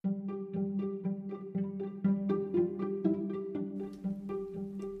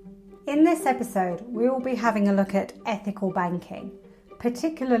In this episode, we will be having a look at ethical banking,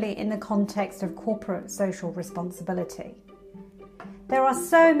 particularly in the context of corporate social responsibility. There are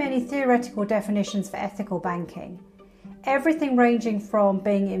so many theoretical definitions for ethical banking, everything ranging from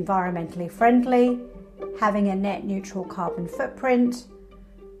being environmentally friendly, having a net neutral carbon footprint,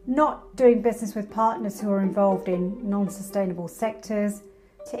 not doing business with partners who are involved in non-sustainable sectors,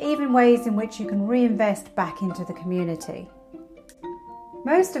 to even ways in which you can reinvest back into the community.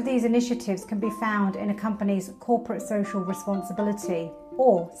 Most of these initiatives can be found in a company's corporate social responsibility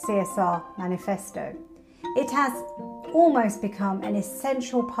or CSR manifesto. It has almost become an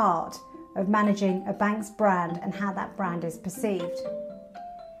essential part of managing a bank's brand and how that brand is perceived.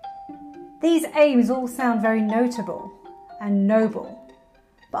 These aims all sound very notable and noble,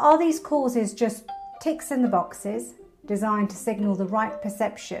 but are these causes just ticks in the boxes designed to signal the right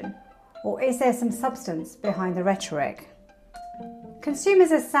perception, or is there some substance behind the rhetoric?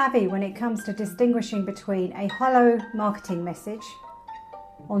 Consumers are savvy when it comes to distinguishing between a hollow marketing message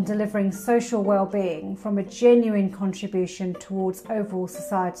on delivering social well-being from a genuine contribution towards overall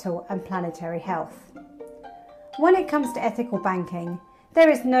societal and planetary health. When it comes to ethical banking,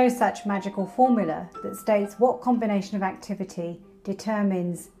 there is no such magical formula that states what combination of activity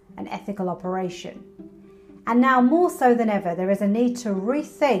determines an ethical operation. And now more so than ever, there is a need to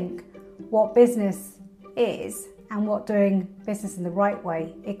rethink what business is and what doing business in the right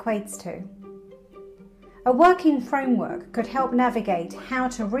way equates to. A working framework could help navigate how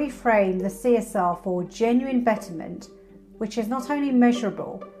to reframe the CSR for genuine betterment, which is not only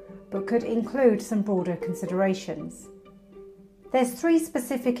measurable, but could include some broader considerations. There's 3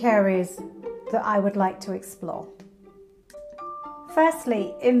 specific areas that I would like to explore.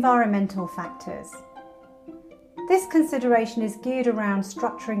 Firstly, environmental factors. This consideration is geared around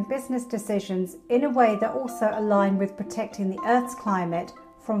structuring business decisions in a way that also align with protecting the Earth's climate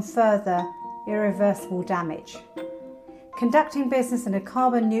from further irreversible damage, conducting business in a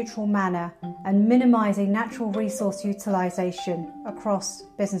carbon neutral manner and minimising natural resource utilisation across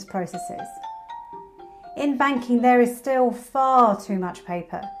business processes. In banking, there is still far too much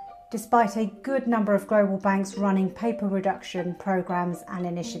paper, despite a good number of global banks running paper reduction programmes and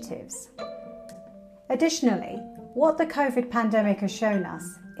initiatives. Additionally, what the COVID pandemic has shown us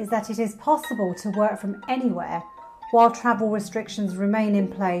is that it is possible to work from anywhere while travel restrictions remain in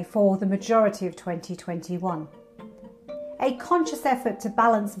play for the majority of 2021. A conscious effort to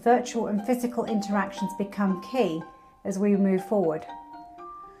balance virtual and physical interactions become key as we move forward.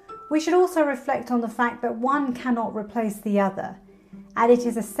 We should also reflect on the fact that one cannot replace the other, and it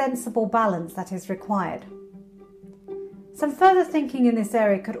is a sensible balance that is required. Some further thinking in this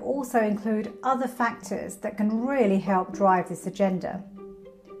area could also include other factors that can really help drive this agenda.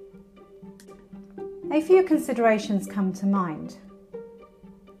 A few considerations come to mind.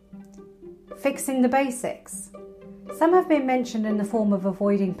 Fixing the basics. Some have been mentioned in the form of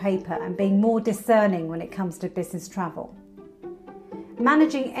avoiding paper and being more discerning when it comes to business travel.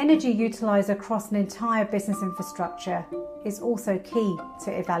 Managing energy utilised across an entire business infrastructure is also key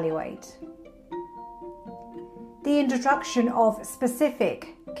to evaluate. The introduction of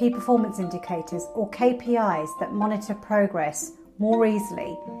specific key performance indicators or KPIs that monitor progress more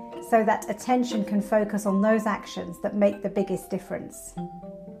easily so that attention can focus on those actions that make the biggest difference.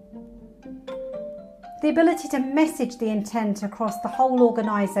 The ability to message the intent across the whole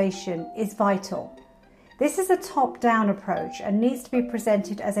organisation is vital. This is a top-down approach and needs to be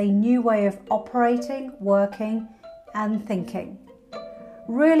presented as a new way of operating, working and thinking,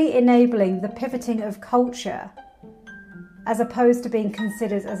 really enabling the pivoting of culture as opposed to being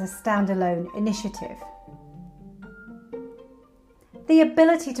considered as a standalone initiative. The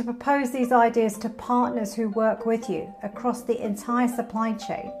ability to propose these ideas to partners who work with you across the entire supply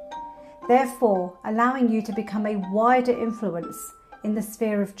chain, therefore allowing you to become a wider influence in the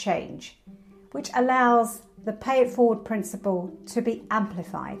sphere of change, which allows the pay it forward principle to be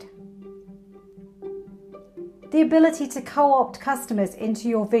amplified. The ability to co-opt customers into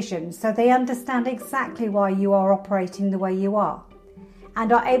your vision so they understand exactly why you are operating the way you are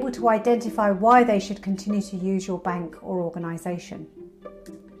and are able to identify why they should continue to use your bank or organisation.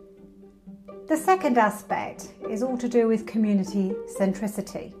 The second aspect is all to do with community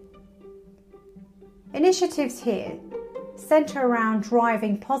centricity. Initiatives here centre around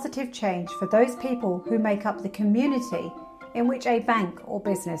driving positive change for those people who make up the community in which a bank or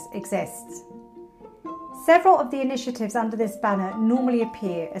business exists. Several of the initiatives under this banner normally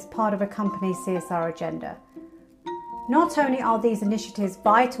appear as part of a company's CSR agenda. Not only are these initiatives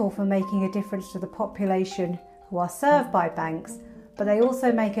vital for making a difference to the population who are served by banks, but they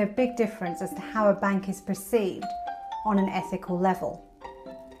also make a big difference as to how a bank is perceived on an ethical level.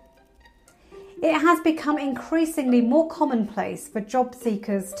 It has become increasingly more commonplace for job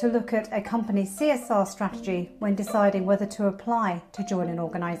seekers to look at a company's CSR strategy when deciding whether to apply to join an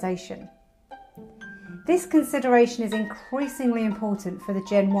organisation. This consideration is increasingly important for the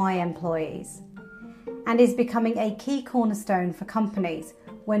Gen Y employees and is becoming a key cornerstone for companies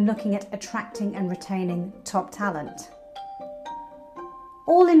when looking at attracting and retaining top talent.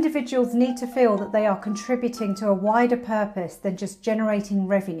 All individuals need to feel that they are contributing to a wider purpose than just generating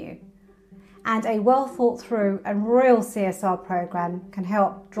revenue, and a well thought through and real CSR program can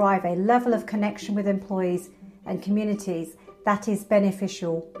help drive a level of connection with employees and communities that is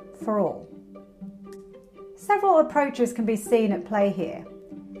beneficial for all. Several approaches can be seen at play here,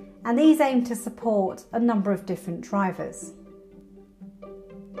 and these aim to support a number of different drivers.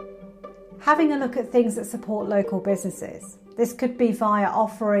 Having a look at things that support local businesses. This could be via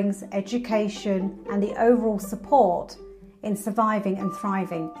offerings, education, and the overall support in surviving and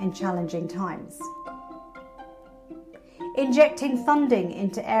thriving in challenging times. Injecting funding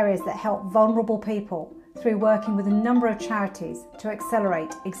into areas that help vulnerable people through working with a number of charities to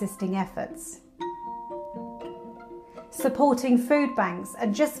accelerate existing efforts. Supporting food banks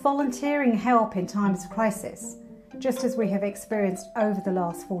and just volunteering help in times of crisis, just as we have experienced over the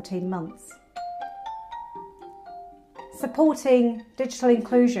last 14 months. Supporting digital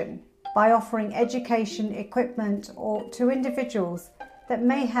inclusion by offering education, equipment to individuals that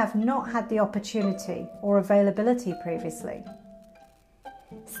may have not had the opportunity or availability previously.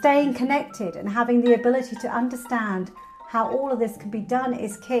 Staying connected and having the ability to understand how all of this can be done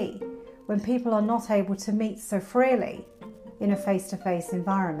is key when people are not able to meet so freely in a face-to-face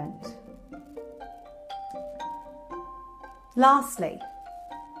environment. Lastly,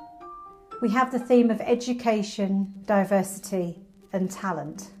 we have the theme of education, diversity, and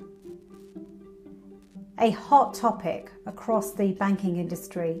talent. A hot topic across the banking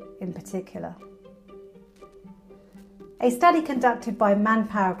industry in particular. A study conducted by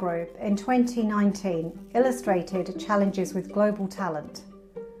Manpower Group in 2019 illustrated challenges with global talent,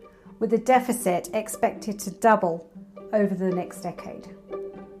 with the deficit expected to double over the next decade.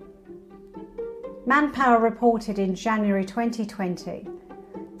 Manpower reported in January 2020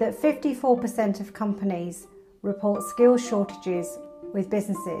 that 54% of companies report skills shortages, with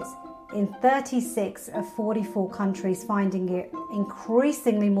businesses in 36 of 44 countries finding it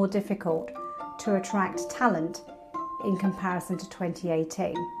increasingly more difficult to attract talent in comparison to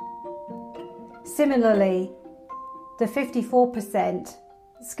 2018. Similarly, the 54%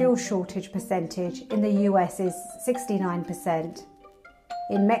 skill shortage percentage in the US is 69%,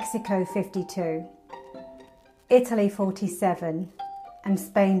 in Mexico 52%, Italy 47%, and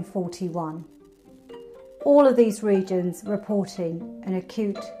Spain 41%. All of these regions reporting an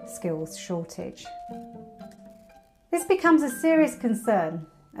acute skills shortage. This becomes a serious concern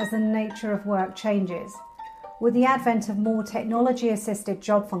as the nature of work changes with the advent of more technology-assisted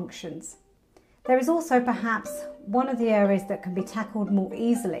job functions. There is also perhaps one of the areas that can be tackled more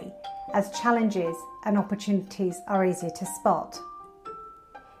easily as challenges and opportunities are easier to spot.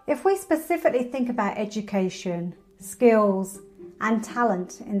 If we specifically think about education, skills, and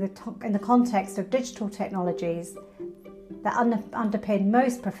talent in the context of digital technologies that underpin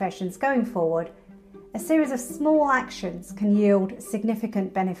most professions going forward, a series of small actions can yield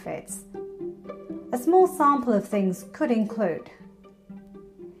significant benefits. A small sample of things could include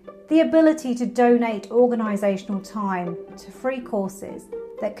the ability to donate organisational time to free courses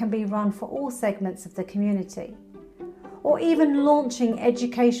that can be run for all segments of the community, or even launching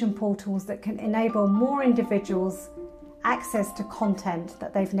education portals that can enable more individuals access to content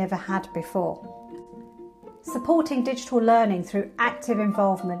that they've never had before. Supporting digital learning through active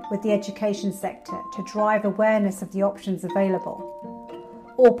involvement with the education sector to drive awareness of the options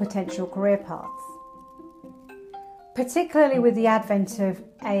available or potential career paths. Particularly with the advent of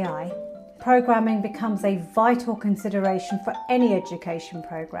AI, programming becomes a vital consideration for any education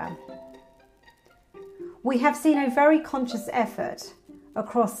program. We have seen a very conscious effort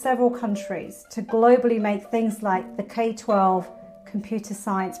across several countries to globally make things like the K-12 computer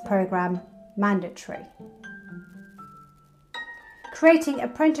science program mandatory. Creating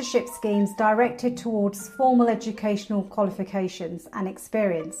apprenticeship schemes directed towards formal educational qualifications and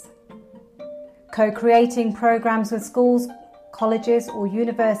experience. Co-creating programs with schools, colleges or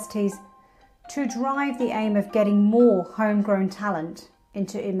universities to drive the aim of getting more homegrown talent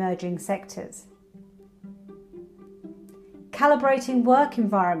into emerging sectors. Calibrating work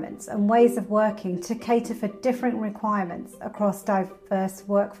environments and ways of working to cater for different requirements across diverse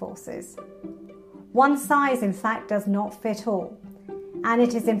workforces. One size, in fact, does not fit all, and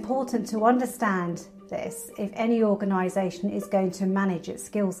it is important to understand this if any organisation is going to manage its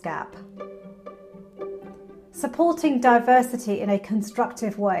skills gap. supporting diversity in a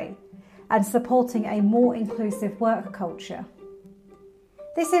constructive way, and supporting a more inclusive work culture.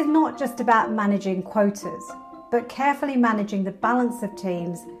 This is not just about managing quotas, but carefully managing the balance of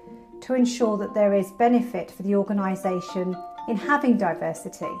teams to ensure that there is benefit for the organisation in having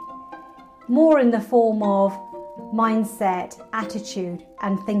diversity, more in the form of mindset, attitude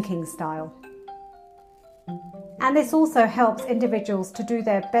and thinking style. And this also helps individuals to do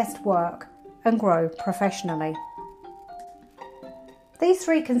their best work and grow professionally. These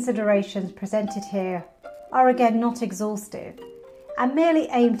three considerations presented here are again not exhaustive and merely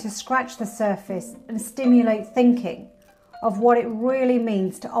aim to scratch the surface and stimulate thinking of what it really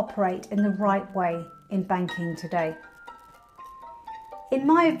means to operate in the right way in banking today. In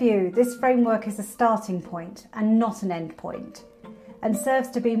my view, this framework is a starting point and not an end point, and serves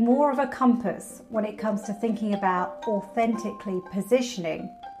to be more of a compass when it comes to thinking about authentically positioning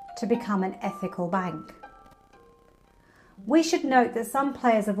to become an ethical bank. We should note that some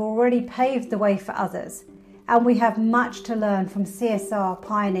players have already paved the way for others, and we have much to learn from CSR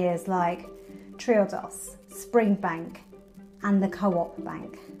pioneers like Triodos, Springbank and the Co-op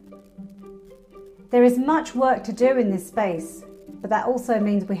Bank. There is much work to do in this space, but that also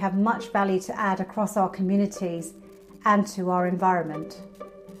means we have much value to add across our communities and to our environment.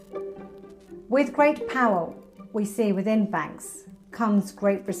 With great power, we see within banks, comes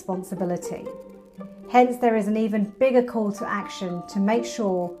great responsibility. Hence, there is an even bigger call to action to make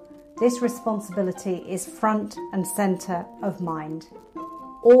sure this responsibility is front and centre of mind,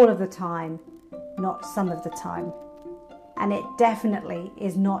 all of the time, not some of the time. And it definitely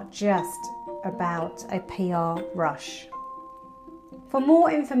is not just about a PR rush. For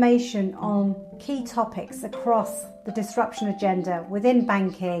more information on key topics across the disruption agenda within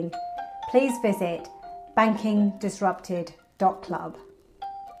banking, please visit bankingdisrupted.club.